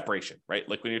separation, right?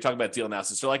 Like when you're talking about deal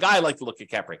analysis, they're like, I like to look at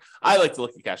cap rate. I like to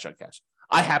look at cash on cash.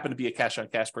 I happen to be a cash on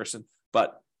cash person,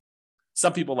 but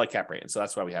some people like cap rate. And so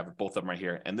that's why we have both of them right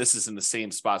here. And this is in the same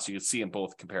spot. So you can see them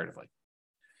both comparatively.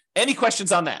 Any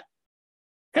questions on that?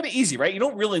 Kind of easy, right? You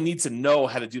don't really need to know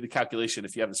how to do the calculation.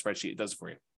 If you have the spreadsheet, it does it for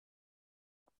you.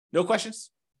 No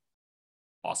questions?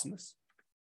 Awesomeness.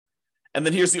 And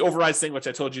then here's the overrides thing, which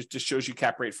I told you just shows you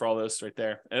cap rate for all those right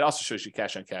there. And it also shows you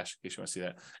cash on cash, in case you want to see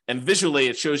that. And visually,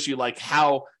 it shows you like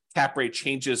how cap rate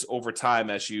changes over time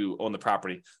as you own the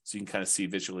property. So you can kind of see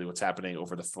visually what's happening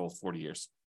over the full 40 years.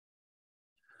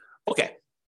 Okay.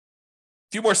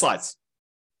 A few more slides.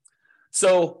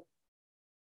 So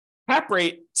cap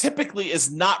rate typically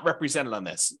is not represented on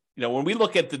this. You know, when we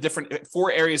look at the different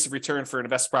 4 areas of return for an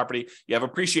invested property, you have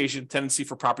appreciation, tendency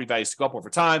for property values to go up over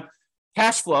time,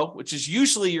 cash flow, which is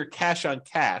usually your cash on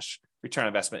cash return on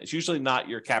investment. It's usually not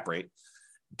your cap rate.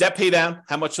 Debt pay down,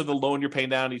 how much of the loan you're paying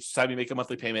down each time you make a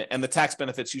monthly payment, and the tax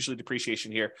benefits, usually depreciation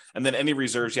here, and then any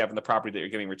reserves you have in the property that you're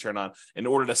getting return on in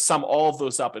order to sum all of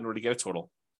those up in order to get a total.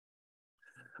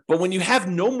 But when you have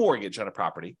no mortgage on a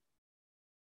property,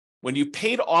 when you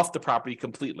paid off the property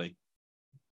completely,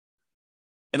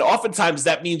 and oftentimes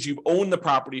that means you've owned the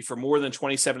property for more than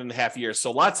 27 and a half years.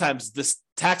 So a lot of times this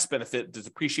tax benefit, the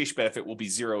depreciation benefit will be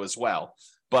zero as well.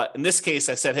 But in this case,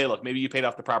 I said, hey, look, maybe you paid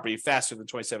off the property faster than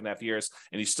 27 and a half years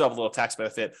and you still have a little tax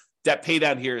benefit. Debt pay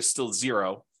down here is still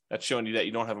zero. That's showing you that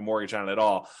you don't have a mortgage on it at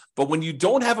all. But when you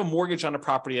don't have a mortgage on a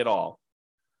property at all,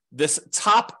 this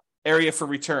top area for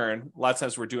return, a lot of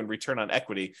times we're doing return on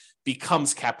equity,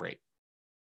 becomes cap rate.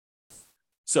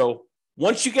 So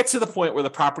once you get to the point where the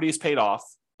property is paid off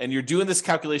and you're doing this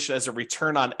calculation as a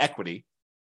return on equity,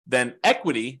 then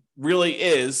equity really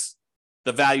is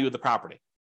the value of the property.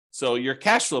 So your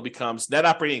cash flow becomes net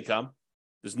operating income.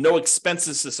 There's no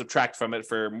expenses to subtract from it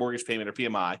for mortgage payment or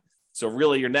PMI. So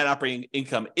really your net operating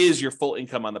income is your full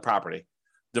income on the property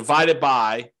divided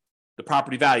by the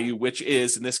property value, which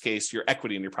is, in this case, your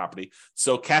equity in your property.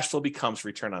 So cash flow becomes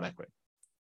return on equity.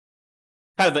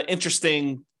 Kind of an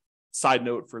interesting side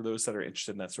note for those that are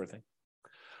interested in that sort of thing.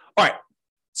 All right.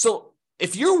 So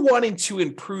if you're wanting to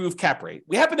improve cap rate,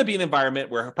 we happen to be in an environment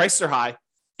where prices are high,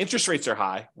 interest rates are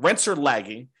high, rents are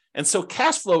lagging. And so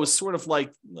cash flow is sort of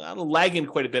like lagging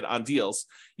quite a bit on deals.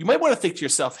 You might want to think to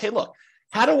yourself, hey, look,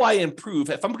 how do I improve?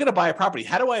 If I'm going to buy a property,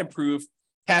 how do I improve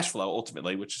cash flow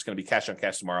ultimately, which is going to be cash on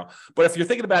cash tomorrow? But if you're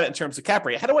thinking about it in terms of cap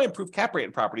rate, how do I improve cap rate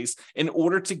in properties in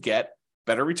order to get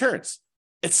better returns?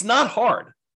 It's not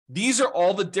hard. These are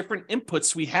all the different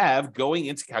inputs we have going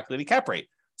into calculating cap rate.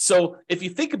 So if you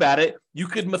think about it, you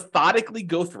could methodically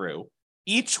go through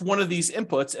each one of these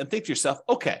inputs and think to yourself,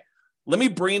 okay, let me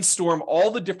brainstorm all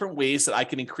the different ways that I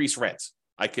can increase rent.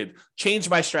 I could change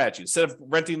my strategy. Instead of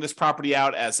renting this property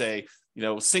out as a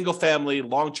single family,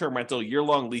 long-term rental,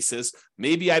 year-long leases,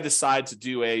 maybe I decide to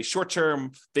do a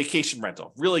short-term vacation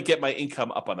rental, really get my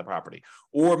income up on the property.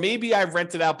 Or maybe I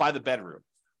rent it out by the bedroom.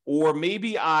 Or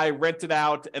maybe I rent it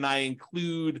out and I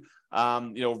include,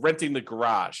 renting the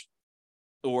garage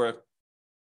or,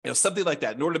 something like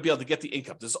that in order to be able to get the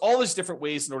income. There's all these different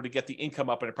ways in order to get the income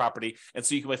up in a property. And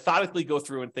so you can methodically go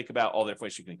through and think about all the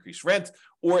different ways you can increase rent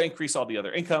or increase all the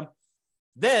other income.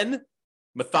 Then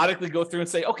methodically go through and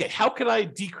say, okay, how can I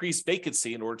decrease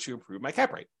vacancy in order to improve my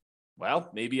cap rate? Well,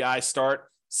 maybe I start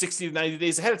 60 to 90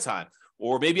 days ahead of time.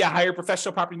 Or maybe I hire a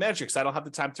professional property manager because I don't have the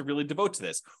time to really devote to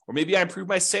this. Or maybe I improve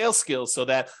my sales skills so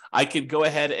that I can go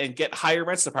ahead and get higher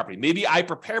rents to the property. Maybe I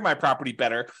prepare my property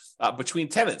better between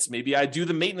tenants. Maybe I do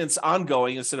the maintenance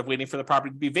ongoing instead of waiting for the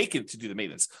property to be vacant to do the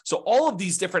maintenance. So all of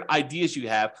these different ideas you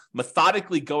have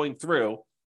methodically going through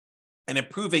and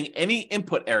improving any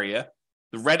input area,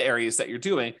 the red areas that you're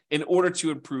doing, in order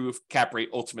to improve cap rate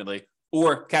ultimately,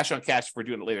 or cash on cash if we're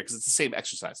doing it later, because it's the same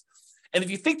exercise. And if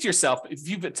you think to yourself, if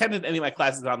you've attended any of my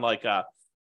classes on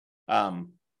how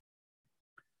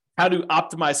to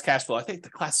optimize cash flow, I think the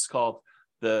class is called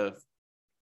the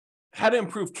How to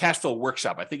Improve Cash Flow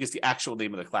Workshop, I think is the actual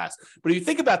name of the class. But if you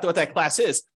think about what that class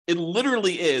is, it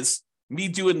literally is me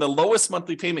doing the lowest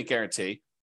monthly payment guarantee,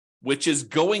 which is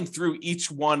going through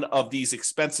each one of these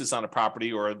expenses on a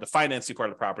property or the financing part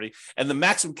of the property, and the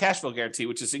maximum cash flow guarantee,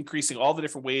 which is increasing all the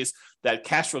different ways that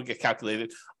cash flow get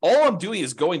calculated. All I'm doing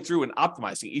is going through and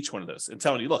optimizing each one of those and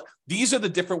telling you, look, these are the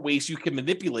different ways you can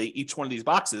manipulate each one of these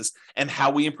boxes and how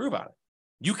we improve on it.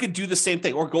 You could do the same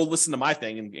thing or go listen to my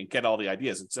thing and get all the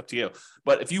ideas. It's up to you.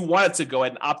 But if you wanted to go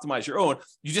ahead and optimize your own,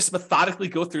 you just methodically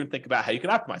go through and think about how you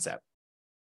can optimize that.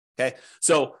 Okay.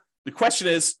 So the question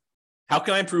is, how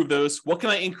can I improve those? What can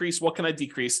I increase? What can I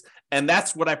decrease? And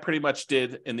that's what I pretty much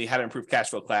did in the How to Improve Cash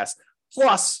Flow class.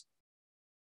 Plus,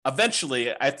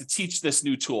 eventually, I have to teach this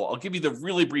new tool. I'll give you the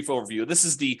really brief overview. This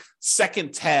is the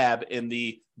second tab in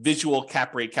the visual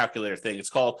cap rate calculator thing. It's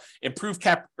called Improve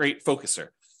Cap Rate Focuser.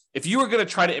 If you were going to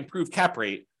try to improve cap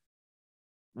rate,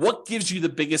 what gives you the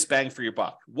biggest bang for your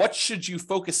buck? What should you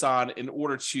focus on in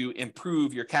order to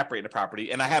improve your cap rate in a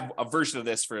property? And I have a version of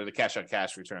this for the cash on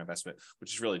cash return on investment,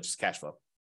 which is really just cash flow.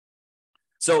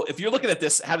 So if you're looking at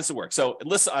this, how does it work? So it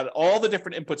lists on all the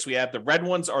different inputs we have. The red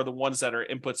ones are the ones that are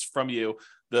inputs from you.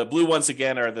 The blue ones,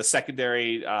 again, are the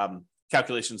secondary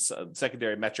calculations,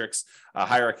 secondary metrics,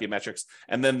 hierarchy metrics.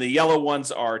 And then the yellow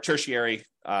ones are tertiary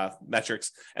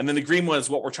metrics. And then the green one is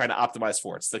what we're trying to optimize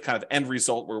for. It's the kind of end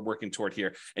result we're working toward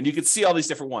here. And you can see all these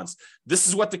different ones. This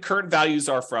is what the current values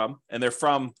are from. And they're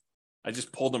from, I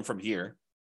just pulled them from here,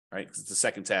 right? Because it's the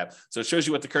second tab. So it shows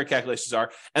you what the current calculations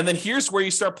are. And then here's where you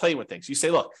start playing with things. You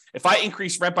say, look, if I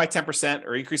increase rent by 10%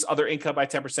 or increase other income by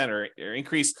 10% or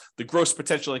increase the gross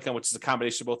potential income, which is a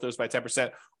combination of both those by 10%,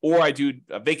 or I do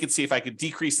a vacancy, if I could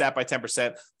decrease that by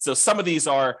 10%. So some of these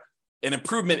are an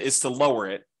improvement is to lower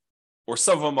it, or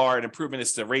some of them are an improvement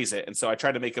is to raise it. And so I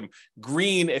try to make them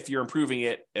green if you're improving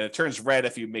it, and it turns red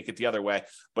if you make it the other way,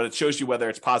 but it shows you whether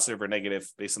it's positive or negative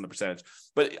based on the percentage.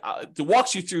 But it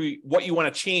walks you through what you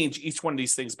want to change each one of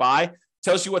these things by,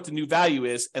 tells you what the new value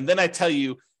is. And then I tell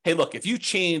you, hey, look, if you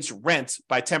change rent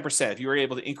by 10%, if you were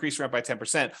able to increase rent by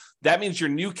 10%, that means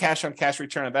your new cash on cash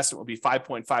return on investment will be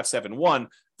 5.571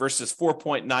 versus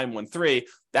 4.913.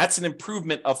 That's an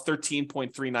improvement of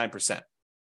 13.39%.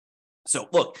 So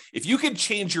look, if you can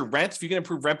change your rent, if you can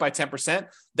improve rent by 10%,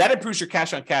 that improves your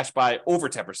cash on cash by over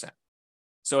 10%.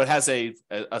 So it has a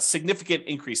significant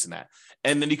increase in that.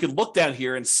 And then you can look down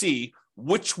here and see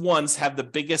which ones have the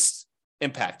biggest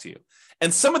impact to you.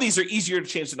 And some of these are easier to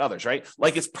change than others, right?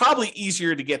 Like it's probably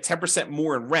easier to get 10%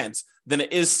 more in rent than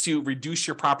it is to reduce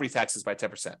your property taxes by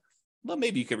 10%. Well,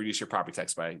 maybe you could reduce your property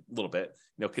tax by a little bit,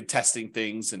 contesting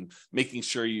things and making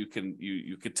sure you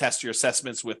could test your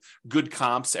assessments with good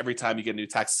comps every time you get a new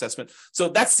tax assessment. So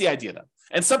that's the idea though.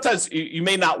 And sometimes you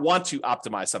may not want to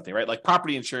optimize something, right? Like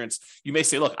property insurance, you may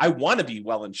say, look, I want to be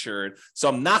well insured, so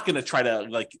I'm not going to try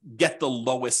to get the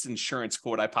lowest insurance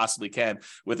quote I possibly can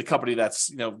with a company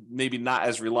that's, maybe not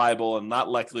as reliable and not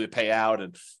likely to pay out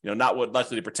and, not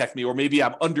likely to protect me, or maybe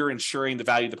I'm under insuring the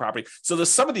value of the property. So there's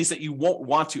some of these that you won't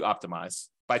want to optimize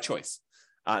by choice.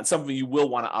 And some of you will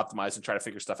want to optimize and try to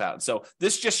figure stuff out. And so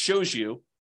this just shows you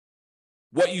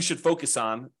what you should focus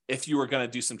on if you are going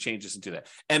to do some changes and do that.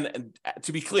 And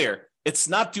to be clear, it's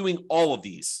not doing all of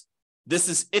these. This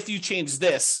is if you change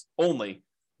this only,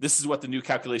 this is what the new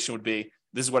calculation would be.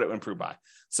 This is what it would improve by.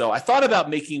 So I thought about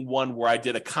making one where I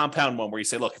did a compound one where you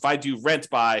say, look, if I do rent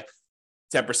by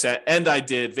 10% and I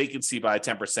did vacancy by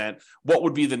 10%, what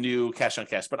would be the new cash on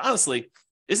cash? But honestly,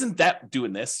 isn't that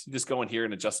doing this? You just go in here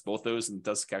and adjust both those and it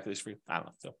does the calculation for you. I don't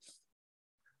know.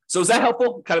 So is that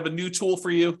helpful? Kind of a new tool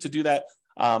for you to do that?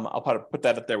 I'll probably put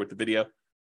that up there with the video.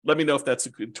 Let me know if that's a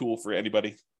good tool for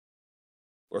anybody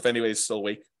or if anybody's still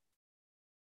awake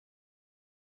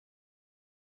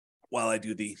while I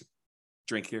do the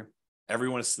drink here.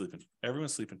 Everyone is sleeping.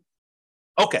 Everyone's sleeping.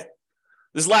 Okay.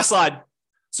 This last slide.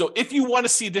 So if you want to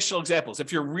see additional examples,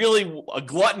 if you're really a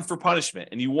glutton for punishment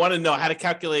and you want to know how to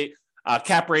calculate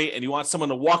cap rate and you want someone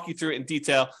to walk you through it in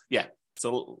detail, yeah.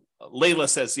 So Layla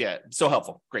says, yeah, so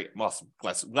helpful. Great. Awesome.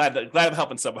 Glad I'm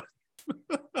helping someone.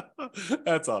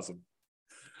 That's awesome.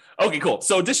 Okay, cool.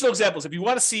 So additional examples. If you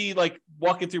want to see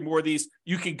walking through more of these,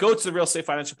 you can go to the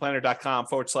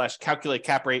realestatefinancialplanner.com/calculate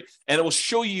cap rate, and it will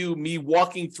show you me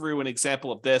walking through an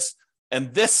example of this.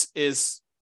 And this is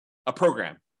a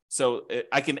program. So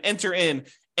I can enter in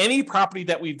any property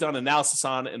that we've done analysis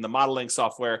on in the modeling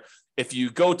software. If you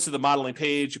go to the modeling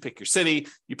page, you pick your city,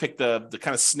 you pick the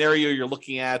kind of scenario you're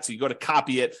looking at. So you go to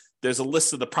copy it. There's a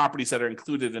list of the properties that are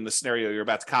included in the scenario you're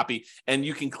about to copy. And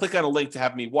you can click on a link to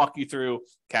have me walk you through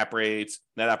cap rates,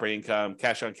 net operating income,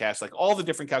 cash on cash, like all the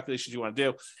different calculations you want to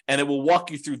do. And it will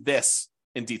walk you through this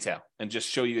in detail and just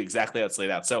show you exactly how it's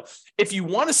laid out. So if you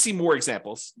want to see more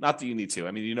examples, not that you need to,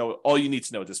 I mean, you know, all you need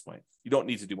to know at this point, you don't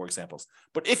need to do more examples.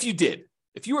 But if you did,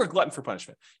 if you were a glutton for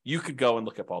punishment, you could go and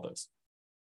look up all those.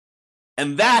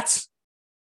 And that,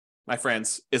 my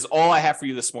friends, is all I have for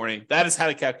you this morning. That is how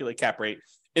to calculate cap rate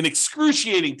in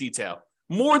excruciating detail,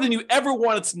 more than you ever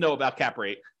wanted to know about cap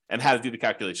rate and how to do the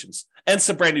calculations, and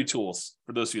some brand new tools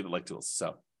for those of you that like tools.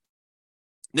 So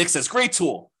Nick says, great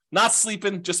tool. Not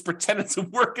sleeping, just pretending to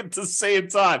work at the same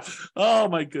time. Oh,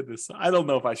 my goodness. I don't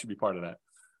know if I should be part of that.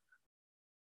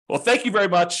 Well, thank you very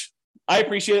much. I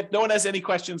appreciate it. No one has any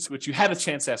questions, which you had a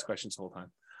chance to ask questions the whole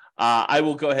time. I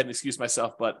will go ahead and excuse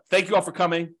myself, but thank you all for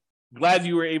coming. Glad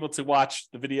you were able to watch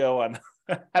the video on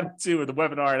how to do the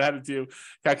webinar and how to do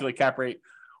calculate cap rate.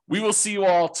 We will see you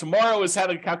all. Tomorrow is how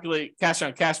to calculate cash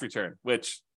on cash return,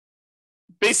 which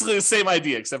basically the same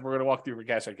idea, except we're going to walk through for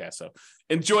cash on cash. So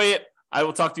enjoy it. I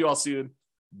will talk to you all soon.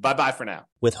 Bye-bye for now.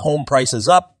 With home prices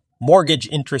up, mortgage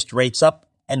interest rates up,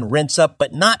 and rents up,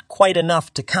 but not quite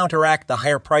enough to counteract the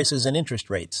higher prices and interest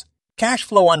rates, cash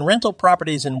flow on rental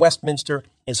properties in Westminster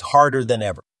is harder than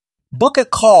ever. Book a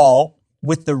call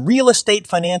with the Real Estate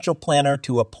Financial Planner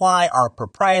to apply our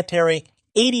proprietary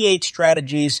 88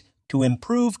 strategies to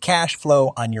improve cash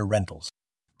flow on your rentals.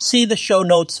 See the show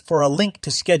notes for a link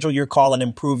to schedule your call and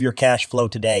improve your cash flow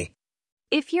today.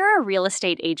 If you're a real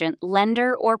estate agent,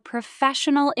 lender, or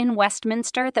professional in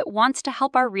Westminster that wants to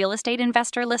help our real estate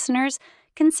investor listeners,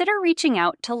 consider reaching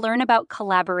out to learn about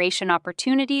collaboration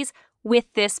opportunities with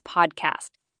this podcast.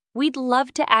 We'd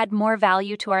love to add more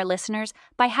value to our listeners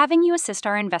by having you assist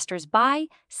our investors buy,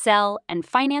 sell, and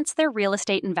finance their real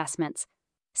estate investments.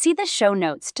 See the show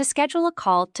notes to schedule a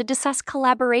call to discuss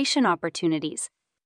collaboration opportunities.